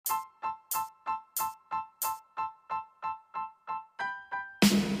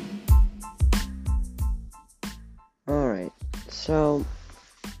So,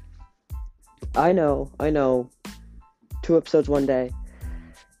 I know, 2 episodes one day,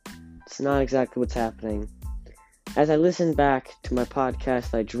 it's not exactly what's happening. As I listen back to my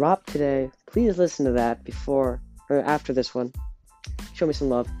podcast I dropped today, please listen to that before, or after this one. Show me some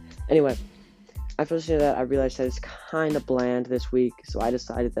love. Anyway, after listening to that, I realized that it's kind of bland this week, so I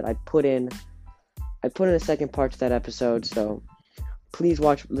decided that I'd put in a second part to that episode, so please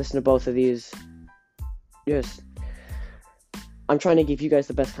listen to both of these. I'm trying to give you guys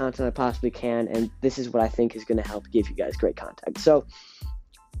the best content I possibly can, and this is what I think is going to help give you guys great content. So,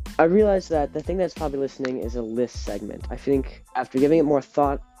 I realized that the thing that's probably listening is a list segment. I think after giving it more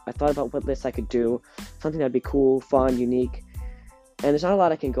thought, I thought about what list I could do, something that'd be cool, fun, unique, and there's not a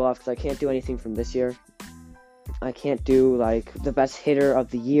lot I can go off because I can't do anything from this year. I can't do, the best hitter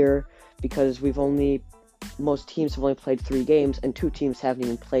of the year because most teams have only played 3 games, and 2 teams haven't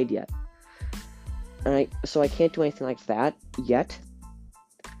even played yet. So I can't do anything like that yet.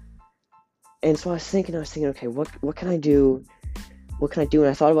 And so I was thinking, okay, what can I do? What can I do? And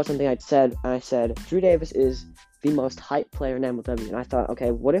I thought about something I'd said, and I said, Drew Davis is the most hyped player in MLW. And I thought,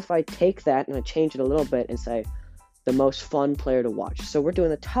 okay, what if I take that and I change it a little bit and say, the most fun player to watch? So we're doing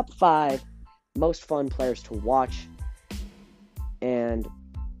the top 5 most fun players to watch. And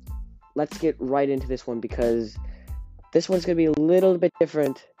let's get right into this one because this one's going to be a little bit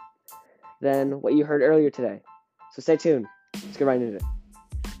different than what you heard earlier today. So stay tuned. Let's get right into it.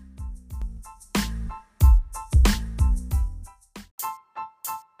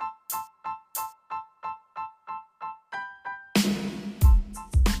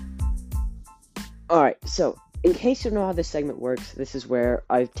 Alright, so in case you don't know how this segment works, this is where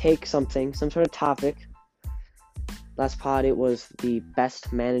I take some sort of topic. Last pod, it was the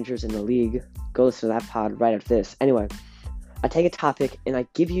best managers in the league. Go listen to that pod right after this. Anyway, I take a topic and I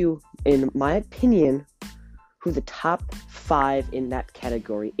give you, in my opinion, who the top 5 in that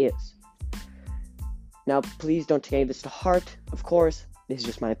category is. Now, please don't take any of this to heart. Of course, this is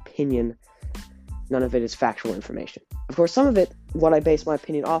just my opinion. None of it is factual information. Of course, some of it, what I base my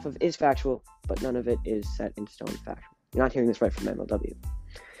opinion off of, is factual, but none of it is set in stone factual. You're not hearing this right from MLW.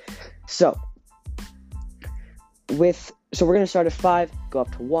 So we're going to start at 5, go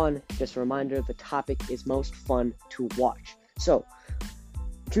up to 1. Just a reminder, the topic is most fun to watch. So,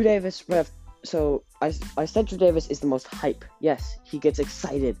 Drew Davis, I said Drew Davis is the most hype. Yes, he gets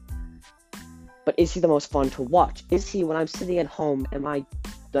excited. But is he the most fun to watch? Is he, when I'm sitting at home, am I,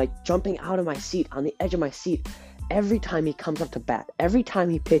 jumping out of my seat, on the edge of my seat, every time he comes up to bat, every time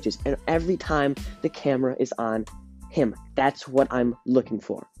he pitches, and every time the camera is on him? That's what I'm looking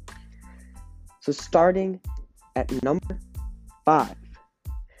for. So, starting at number 5.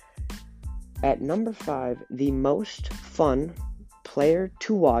 At number 5, the most fun player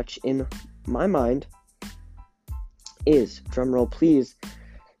to watch in my mind is, drumroll please,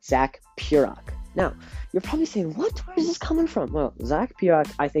 Zach Purock. Now, you're probably saying, where is this coming from? Well, Zach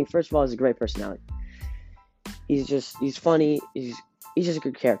Purock, I think, first of all, is a great personality. He's funny, he's just a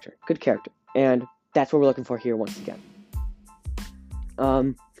good character, and that's what we're looking for here once again.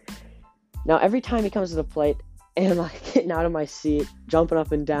 Now, every time he comes to the plate, and I'm getting out of my seat, jumping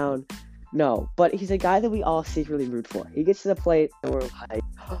up and down, no, but he's a guy that we all secretly root for. He gets to the plate, and we're like,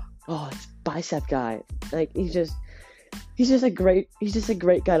 oh, it's bicep guy. He's just a great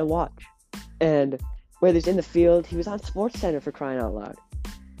guy to watch. And whether he's in the field, he was on SportsCenter for crying out loud.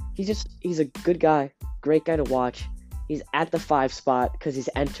 He's a good guy, great guy to watch. He's at the 5 spot because he's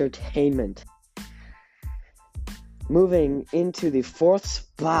entertainment. Moving into the 4th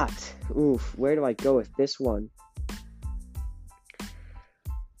spot. Oof, where do I go with this one?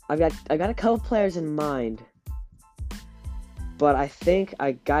 I got a couple players in mind, but I think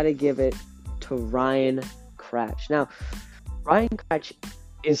I gotta give it to Ryan Cratch. Now, Ryan Cratch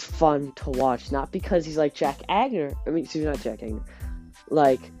is fun to watch, not because he's like Jack Agner. Not Jack Agner.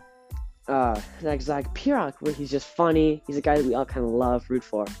 Like Zach Purock, where he's just funny. He's a guy that we all kind of love, root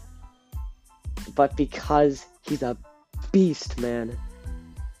for. But because he's a beast, man.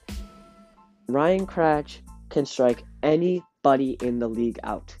 Ryan Cratch can strike anybody in the league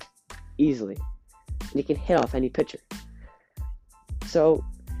out easily, and he can hit off any pitcher. So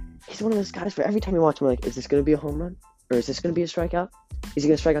he's one of those guys where every time you watch him, I'm like, is this going to be a home run? Or is this going to be a strikeout? Is he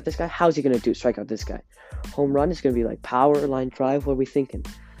going to strike out this guy? How's he going to strike out this guy? Home run is going to be power, line drive. What are we thinking?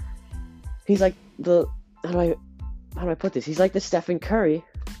 He's like how do I put this? He's like the Stephen Curry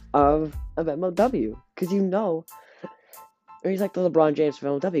of MLW, because or he's like the LeBron James of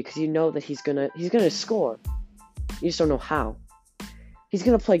MLW, because you know that he's gonna score. You just don't know how. He's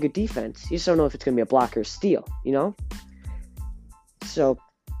gonna play good defense. You just don't know if it's gonna be a block or a steal. So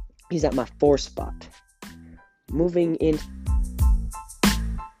he's at my 4th spot. Moving in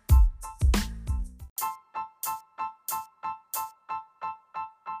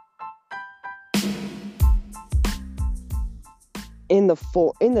In the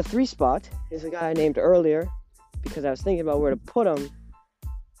 3 spot is a guy I named earlier because I was thinking about where to put him,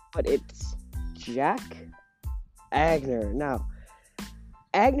 but it's Jack Agner. Now,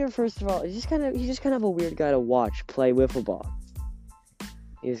 Agner, first of all, he's just kind of a weird guy to watch play wiffle ball.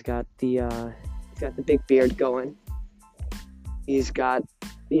 He's got the big beard going. He's got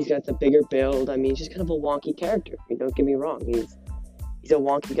the bigger build. I mean, he's just kind of a wonky character. I mean, don't get me wrong. He's a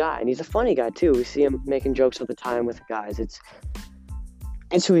wonky guy, and he's a funny guy too. We see him making jokes all the time with the guys.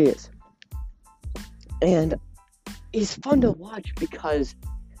 It's who he is, and he's fun to watch because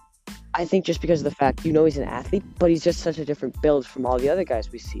I think just because of the fact he's an athlete, but he's just such a different build from all the other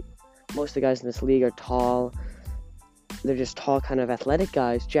guys we see. Most of the guys in this league are tall. They're just tall, kind of athletic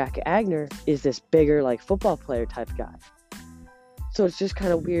guys. Jack Agner is this bigger, like, football player type guy. So it's just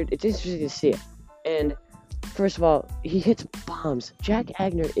kind of weird. It's interesting to see it. And first of all, he hits bombs. Jack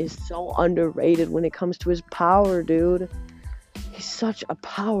Agner is so underrated when it comes to his power, dude. He's such a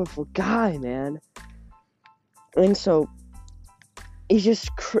powerful guy, man. And so he's just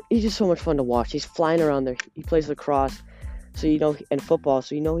so much fun to watch. He's flying around there. He plays lacrosse, and football,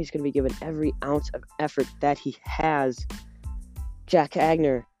 so he's going to be given every ounce of effort that he has. Jack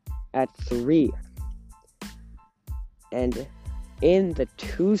Agner at 3. And in the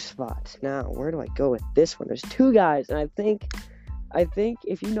 2 spot, now, where do I go with this one? There's 2 guys, and I think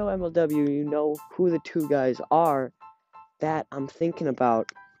if you know MLW, you know who the 2 guys are that I'm thinking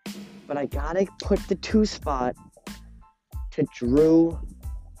about. But I gotta put the 2 spot to Drew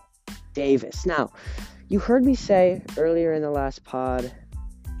Davis. Now, you heard me say earlier in the last pod,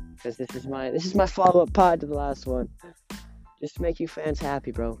 because this is my follow-up pod to the last one, just to make you fans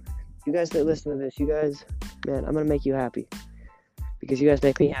happy, bro. You guys that listen to this, man, I'm gonna make you happy, because you guys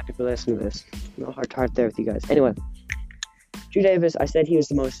make me happy for listening to this. No heart to heart there with you guys. Anyway, Drew Davis, I said he was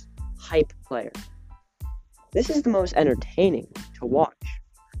the most hype player. This is the most entertaining to watch.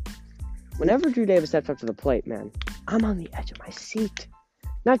 Whenever Drew Davis steps up to the plate, man, I'm on the edge of my seat.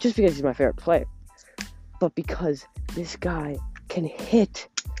 Not just because he's my favorite player, but because this guy can hit.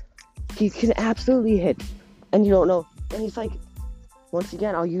 He can absolutely hit. And you don't know. And he's like, once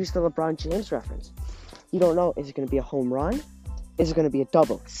again, I'll use the LeBron James reference. You don't know, is it going to be a home run? Is it going to be a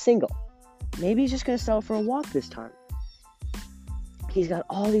double, single? Maybe he's just going to settle for a walk this time. He's got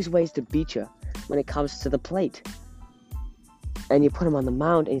all these ways to beat you when it comes to the plate. And you put him on the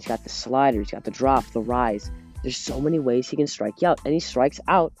mound, and he's got the slider, he's got the drop, the rise. There's so many ways he can strike you out, and he strikes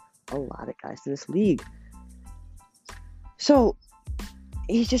out a lot of guys in this league. So,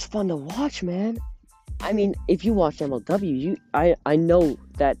 he's just fun to watch, man. I mean, if you watch MLW, I know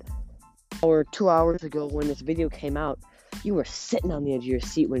that 2 hours ago when this video came out, you were sitting on the edge of your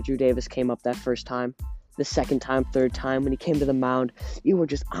seat when Drew Davis came up that first time, the second time, third time, when he came to the mound. You were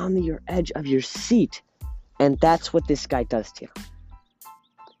just on your edge of your seat. And that's what this guy does to you.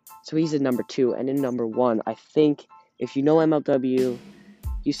 So he's at number 2. And in number 1, I think, if you know MLW,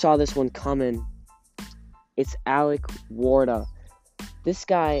 you saw this one coming. It's Alec Warda. This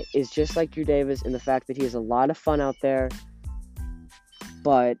guy is just like Drew Davis in the fact that he has a lot of fun out there.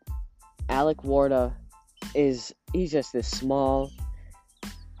 But Alec Warda he's just this small,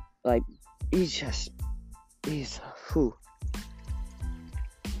 like, he's just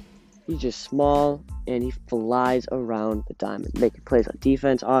small, and he flies around the diamond, making plays on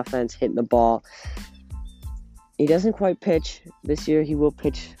defense, offense, hitting the ball. He doesn't quite pitch. This year he will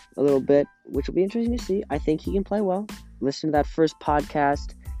pitch a little bit, which will be interesting to see. I think he can play well. Listen to that first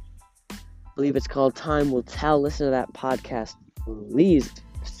podcast. I believe it's called Time Will Tell. Listen to that podcast. Please.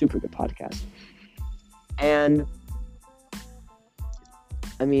 Super good podcast. And,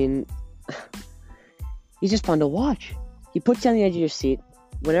 I mean, he's just fun to watch. He puts you on the edge of your seat.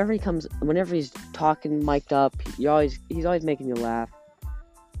 Whenever he's talking, mic'd up, he's always making you laugh.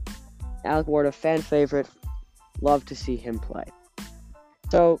 Alec Warda, fan favorite. Love to see him play.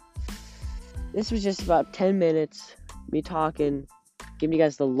 So, this was just about 10 minutes, me talking, giving you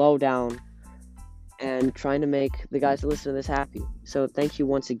guys the lowdown, and trying to make the guys that listen to this happy. So, thank you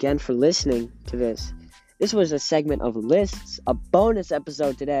once again for listening to this. This was a segment of lists, a bonus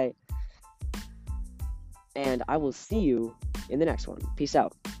episode today. And I will see you in the next one. Peace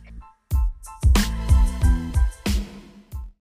out.